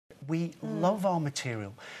We love our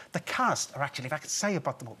material. The cast are actually, if I could say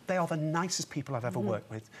about them all, they are the nicest people I've ever worked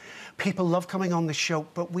with. People love coming on the show,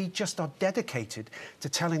 but we just are dedicated to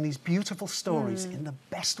telling these beautiful stories in the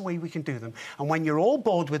best way we can do them. And when you're all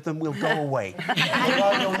bored with them, we'll go away.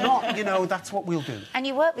 While you're not, you know, that's what we'll do. And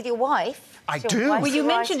you work with your wife. I do. Well, you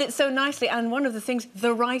mentioned it so nicely, and one of the things,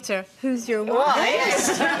 the writer, who's your wife? Yes!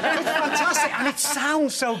 It's fantastic, and it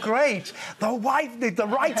sounds so great. The wife, the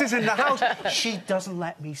writer's in the house. She doesn't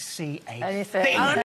let me see a thing.